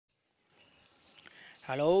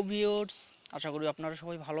Hello viewers, আশা করি আপনারা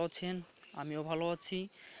সবাই ভালো আছেন। আমিও ভালো আছি।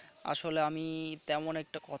 আসলে আমি তেমন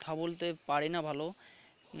একটা কথা বলতে পারি না ভালো।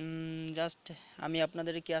 জাস্ট আমি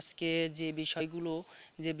আপনাদেরকে আজকে যে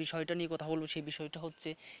বিষয়টা নিয়ে কথা বলবো সেই বিষয়টা হচ্ছে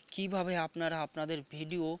কিভাবে আপনারা আপনাদের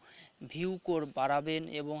ভিডিও বাড়াবেন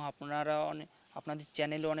এবং আপনাদের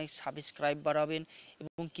চ্যানেলে অনেক সাবস্ক্রাইব বাড়াবেন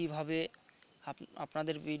এবং কিভাবে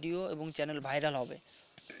আপনাদের ভিডিও এবং চ্যানেল ভাইরাল হবে,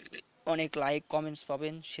 অনেক লাইক কমেন্টস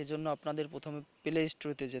পাবেন। সেজন্য আপনাদের প্রথমে প্লে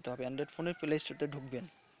স্টোরেতে যেতে হবে। অ্যান্ড্রয়েড ফোনের প্লে স্টোরেতে ঢুকবেন।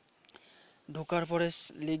 ঢোকার পরে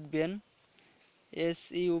লিখবেন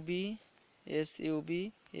এসইউবি এসইউবি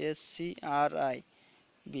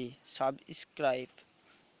SCRIB সাবস্ক্রাইব।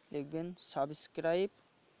 লিখবেন subscribe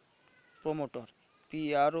promoter,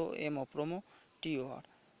 PROMOTOR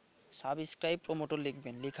subscribe promoter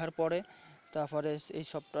লিখবেন। লেখার পরে তারপরে এই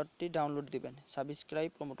সফটওয়্যারটি ডাউনলোড দিবেন। সাবস্ক্রাইব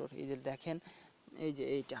প্রমোটর, এই যে দেখেন, এই যে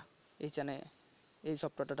এইখানে এই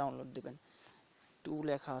সফটওয়্যারটা ডাউনলোড দিবেন। টু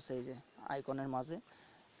লেখা আছে এই যে আইকনের মাঝে,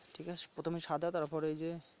 ঠিক আছে। প্রথমে সাদা, তারপরে এই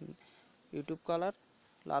যে ইউটিউব কালার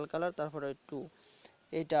লাল কালার, তারপরে টু।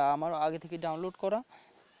 এইটা আমার আগে থেকে ডাউনলোড করা।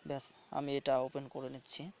 ব্যাস, আমি এটা ওপেন করে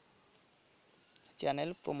নিচ্ছি। চ্যানেল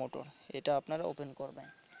প্রমোটর, এটা আপনারা ওপেন করবেন।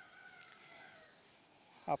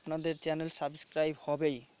 আপনাদের চ্যানেল সাবস্ক্রাইব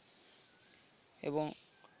হবেই এবং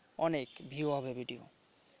অনেক ভিউ হবে ভিডিও,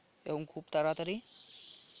 এবং খুব তাড়াতাড়ি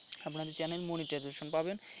আপনাদের চ্যানেল মনিটাইজেশন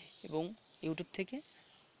পাবেন এবং ইউটিউব থেকে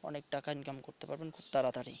অনেক টাকা ইনকাম করতে পারবেন খুব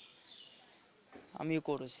তাড়াতাড়ি। আমিও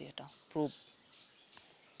করেছি, এটা প্রুফ।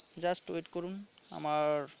 জাস্ট ওয়েট করুন। আমার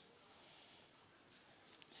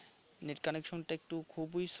নেট কানেকশনটা একটু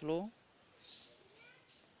খুবই স্লো,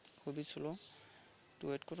 একটু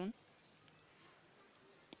ওয়েট করুন।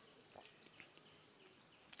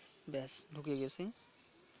 ব্যাস, ঢুকে গেছি।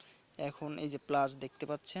 এখন এই যে প্লাস দেখতে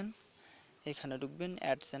পাচ্ছেন, এখানে ঢুকবেন,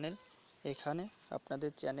 অ্যাড চ্যানেল। এখানে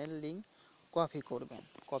আপনাদের চ্যানেল লিঙ্ক কপি করবেন।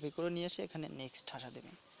 কপি করে নিয়ে এসে এখানে নেক্সট ভাষা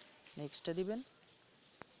দেবেন। নেক্সটে দিবেন।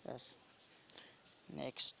 ব্যাস,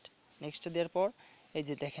 নেক্সট দেওয়ার পর এই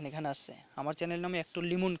যে দেখেন এখানে আসছে আমার চ্যানেল নামে অ্যাক্টর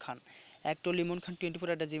লিমন খান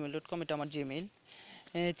 24@gmail.com, এটা আমার Gmail.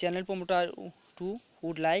 Channel promoter two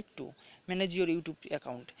would like to manage your YouTube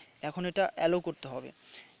account. এখন এটা অ্যালো করতে হবে।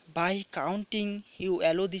 By counting you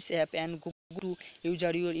aloe this app and go to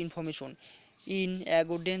user your information in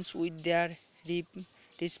accordance with their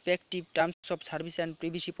respective terms of service and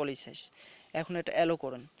প্রিভিসি policies. এখন এটা aloe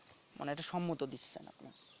করুন, মানে এটা সম্মত দিচ্ছেন আপনি।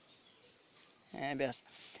 হ্যাঁ, ব্যাস।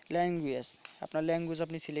 ল্যাঙ্গুয়েজ, আপনার ল্যাঙ্গুয়েজ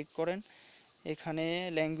আপনি সিলেক্ট করেন। এখানে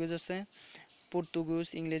ল্যাঙ্গুয়েজ আছে পর্তুগিজ,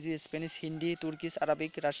 ইংরেজি, Spanish, Hindi, Turkish,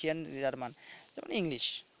 Arabic, Russian, German, যেমন ইংলিশ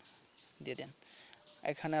দিয়ে দেন।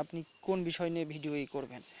 এখানে আপনি কোন বিষয় নিয়ে ভিডিও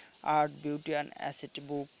করবেন: art, beauty and asset,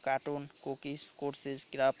 book, cartoon, cookies, courses,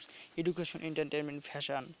 crafts, education, entertainment,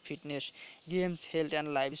 fashion, fitness, games, health and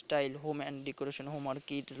lifestyle, home and decoration, homework,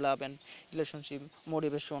 kids, love and relationship,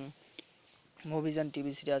 motivation, movies and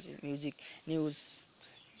TV serious, music, news,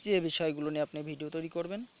 যে বিষয়গুলো নিয়ে আপনি video তৈরি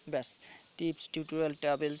করবেন। ব্যাস, tips, tutorial,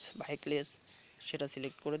 travels, বাইকলেস, সেটা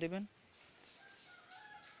select করে দেবেন।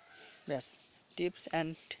 ব্যাস, টিপস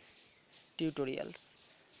অ্যান্ড টিউটোরিয়ালস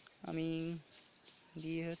আমি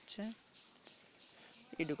দিয়ে হচ্ছে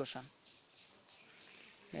এডুকেশন।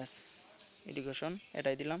 ব্যাস, এডুকেশন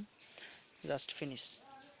এটাই দিলাম। জাস্ট ফিনিশ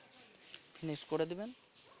করে দেবেন।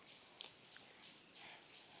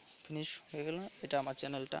 ফিনিশ হয়ে গেল, এটা আমার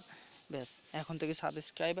চ্যানেলটা। ব্যাস, এখন থেকে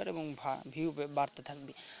সাবস্ক্রাইবার এবং ভিউ বাড়তে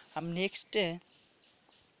থাকবে। আমি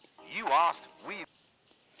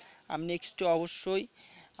নেক্সটে অবশ্যই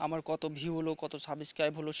আমার কত ভিউ হলো, কত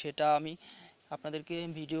সাবস্ক্রাইব হলো, সেটা আমি আপনাদেরকে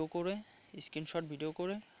স্ক্রিনশট ভিডিও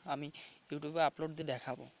করে আমি ইউটিউবে আপলোড দিয়ে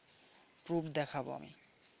দেখাবো, প্রুফ দেখাবো।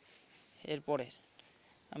 এরপরে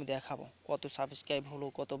আমি দেখাবো কত সাবস্ক্রাইব হলো,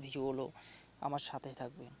 কত ভিউ হলো। আমার সাথেই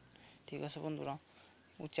থাকবেন, ঠিক আছে বন্ধুরা।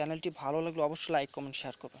 চ্যানেলটি ভালো লাগলে অবশ্যই লাইক, কমেন্ট,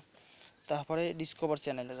 শেয়ার করবেন। তারপরে ডিসকভার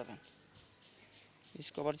চ্যানেলে যাবেন।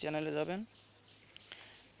 ডিসকভার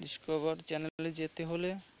চ্যানেলে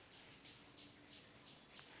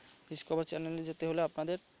যেতে হলে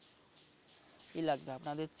আপনাদের লাগবে,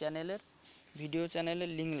 আপনাদের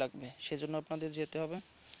চ্যানেলের লিঙ্ক লাগবে। সেজন্য আপনাদের যেতে হবে,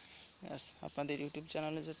 ব্যাস, আপনাদের ইউটিউব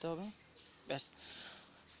চ্যানেলে যেতে হবে। ব্যাস,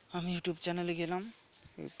 আমি ইউটিউব চ্যানেলে গেলাম।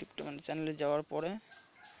 চ্যানেলে যাওয়ার পরে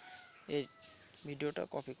এই ভিডিওটা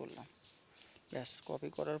কপি করলাম। ব্যাস, কপি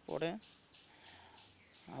করার পরে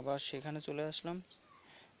আবার সেখানে চলে আসলাম।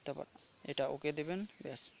 তারপর এটা ওকে দেবেন।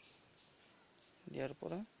 ব্যাস, দেওয়ার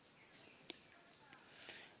পরে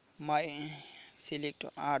মাই সিলেক্ট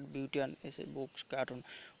আর্ট, বিউটি অ্যান্ড এসে, books, cartoon,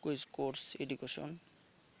 quiz, course, education.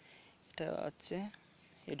 এটা হচ্ছে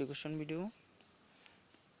এডুকেশন ভিডিও।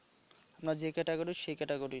 আপনার যে ক্যাটাগরি সেই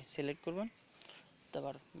ক্যাটাগরি সিলেক্ট করবেন।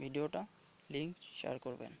 তারপর ভিডিওটা লিঙ্ক শেয়ার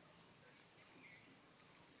করবেন।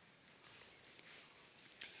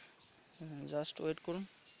 জাস্ট ওয়েট করুন।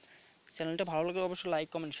 চ্যানেলটা ভালো লাগলে অবশ্যই লাইক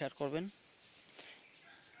কমেন্ট শেয়ার করবেন।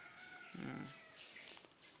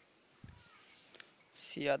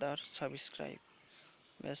 সি আদার সাবস্ক্রাইব।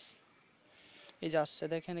 ব্যাস, এই যে আসছে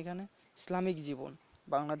দেখেন এখানে ইসলামিক জীবন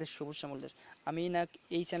বাংলাদেশ সবুজ শ্যামল দেশ। আমি না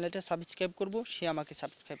এই চ্যানেলটা সাবস্ক্রাইব করব, সে আমাকে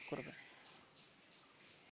সাবস্ক্রাইব করবে,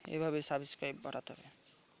 এভাবে সাবস্ক্রাইব বাড়াতে হবে।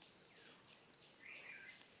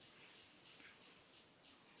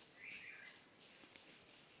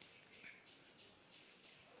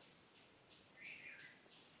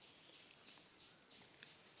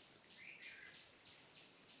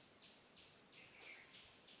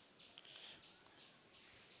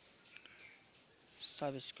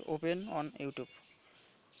 Subscribe open on YouTube,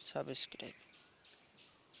 subscribe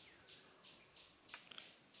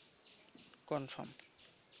confirm.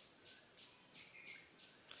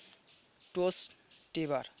 টোস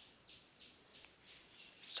টিবার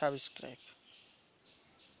subscribe.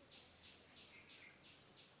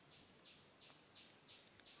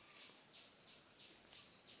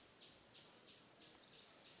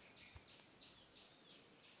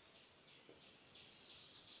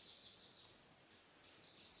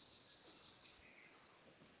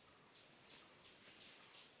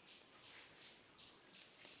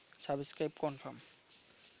 Subscribe confirm.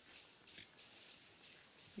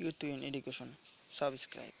 Youth in education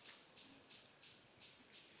subscribe.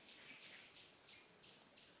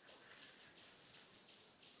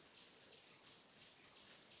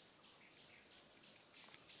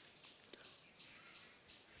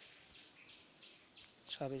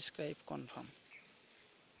 Subscribe confirm.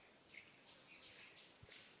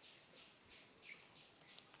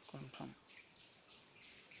 Confirm.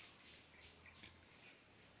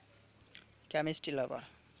 Chemistry lover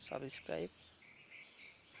subscribe.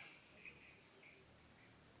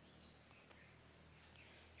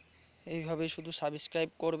 এইভাবে শুধু সাবস্ক্রাইব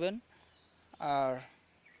করবেন আর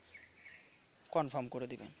কনফার্ম করে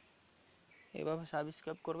দিবেন। এভাবে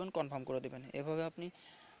সাবস্ক্রাইব করবেন, কনফার্ম করে দিবেন। এভাবে আপনি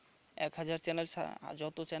 1000 চ্যানেল,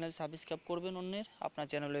 যত চ্যানেল সাবস্ক্রাইব করবেন অন্যের, আপনার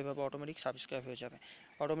চ্যানেল এভাবে অটোমেটিক সাবস্ক্রাইব হয়ে যাবে।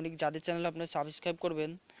 অটোমেটিক যাদের চ্যানেল আপনি সাবস্ক্রাইব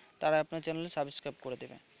করবেন তারা আপনার চ্যানেলে সাবস্ক্রাইব করে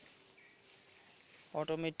দেবে।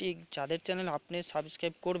 অটোমেটিক যাদের চ্যানেল আপনি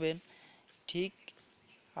সাবস্ক্রাইব করবেন ঠিক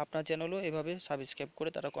আপনার চ্যানেলও এভাবে সাবস্ক্রাইব করে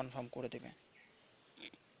তারা কনফার্ম করে দেবে।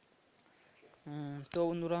 তো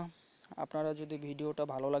বন্ধুরা, আপনারা যদি ভিডিওটা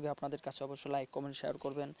ভালো লাগে আপনাদের কাছে অবশ্যই লাইক কমেন্ট শেয়ার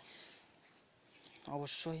করবেন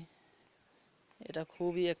অবশ্যই। এটা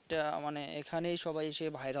খুবই একটা মানে এখানেই সবাই এসে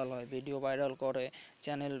ভাইরাল হয়, ভিডিও ভাইরাল করে,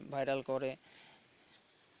 চ্যানেল ভাইরাল করে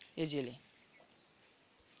ইজিলি।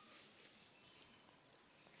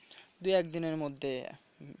 2-1 দিনের মধ্যে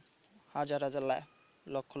হাজার হাজার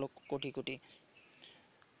লক্ষ লক্ষ কোটি কোটি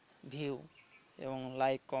ভিউ এবং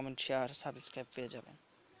লাইক কমেন্ট শেয়ার সাবস্ক্রাইব পেয়ে যাবেন।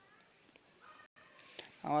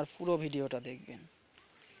 আমার পুরো ভিডিওটা দেখবেন,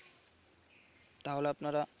 তাহলে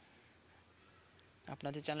আপনারা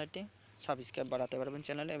আপনাদের চ্যানেলটি সাবস্ক্রাইব বাড়াতে পারবেন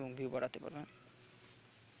চ্যানেলে এবং ভিউ বাড়াতে পারবেন।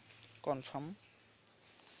 কনফার্ম।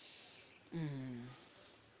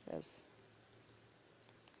 ব্যাস,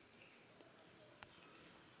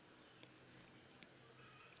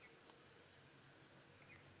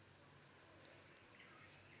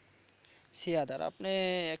 সি আদার আপনি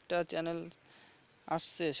একটা চ্যানেল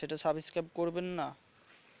আসছে সেটা সাবস্ক্রাইব করবেন না,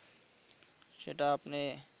 সেটা আপনি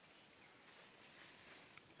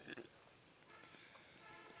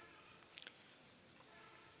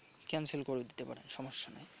ক্যান্সেল করে দিতে পারেন, সমস্যা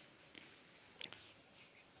নেই।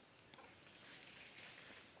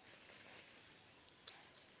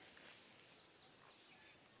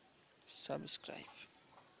 Subscribe.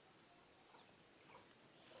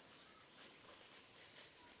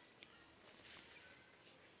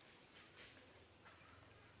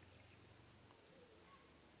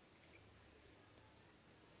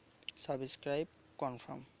 Subscribe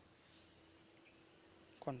confirm.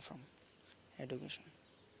 Confirm education.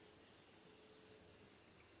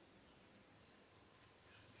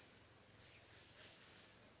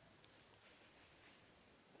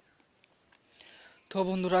 তো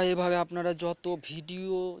বন্ধুরা, এভাবে আপনারা যত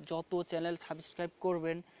ভিডিও যত চ্যানেল সাবস্ক্রাইব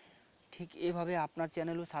করবেন ঠিক এভাবে আপনার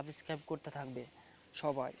চ্যানেলও সাবস্ক্রাইব করতে থাকবে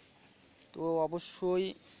সবাই। তো অবশ্যই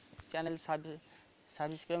চ্যানেল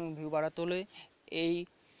সাবস্ক্রাইব এবং ভিউ বাড়াতে হলে এই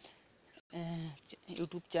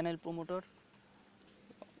ইউটিউব চ্যানেল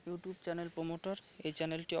প্রমোটার এই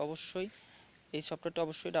চ্যানেলটি অবশ্যই, এই সফটওয়্যারটি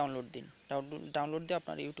অবশ্যই ডাউনলোড দিন। ডাউনলোড দিয়ে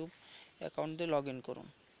আপনার ইউটিউব অ্যাকাউন্ট দিয়ে লগ ইন করুন।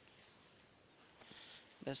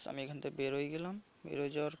 ব্যাস, আমি এখান থেকে বের হয়ে গেলাম। বের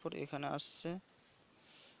হয়ে যাওয়ার পর এখানে আসছে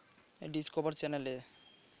ডিসকভার চ্যানেলে,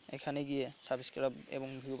 এখানে গিয়ে সাবস্ক্রাইব এবং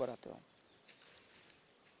ভিউ বাড়াতে হয়।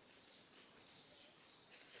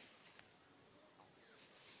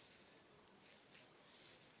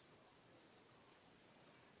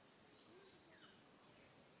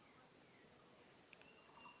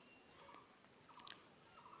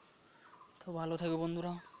 ভালো থেকো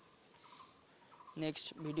বন্ধুরা। নেক্সট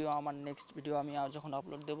ভিডিও আমি যখন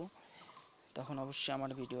আপলোড দেব তখন অবশ্যই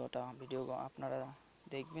আমার ভিডিও আপনারা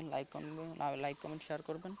দেখবেন, লাইক কমেন্ট শেয়ার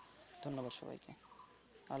করবেন। ধন্যবাদ সবাইকে।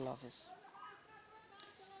 আল্লাহ হাফেজ।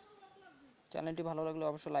 চ্যানেলটি ভালো লাগলে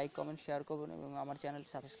অবশ্যই লাইক কমেন্ট শেয়ার করবেন এবং আমার চ্যানেলটি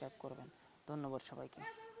সাবস্ক্রাইব করবেন। ধন্যবাদ সবাইকে।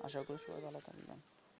 আশা করি সবাই ভালো থাকবেন।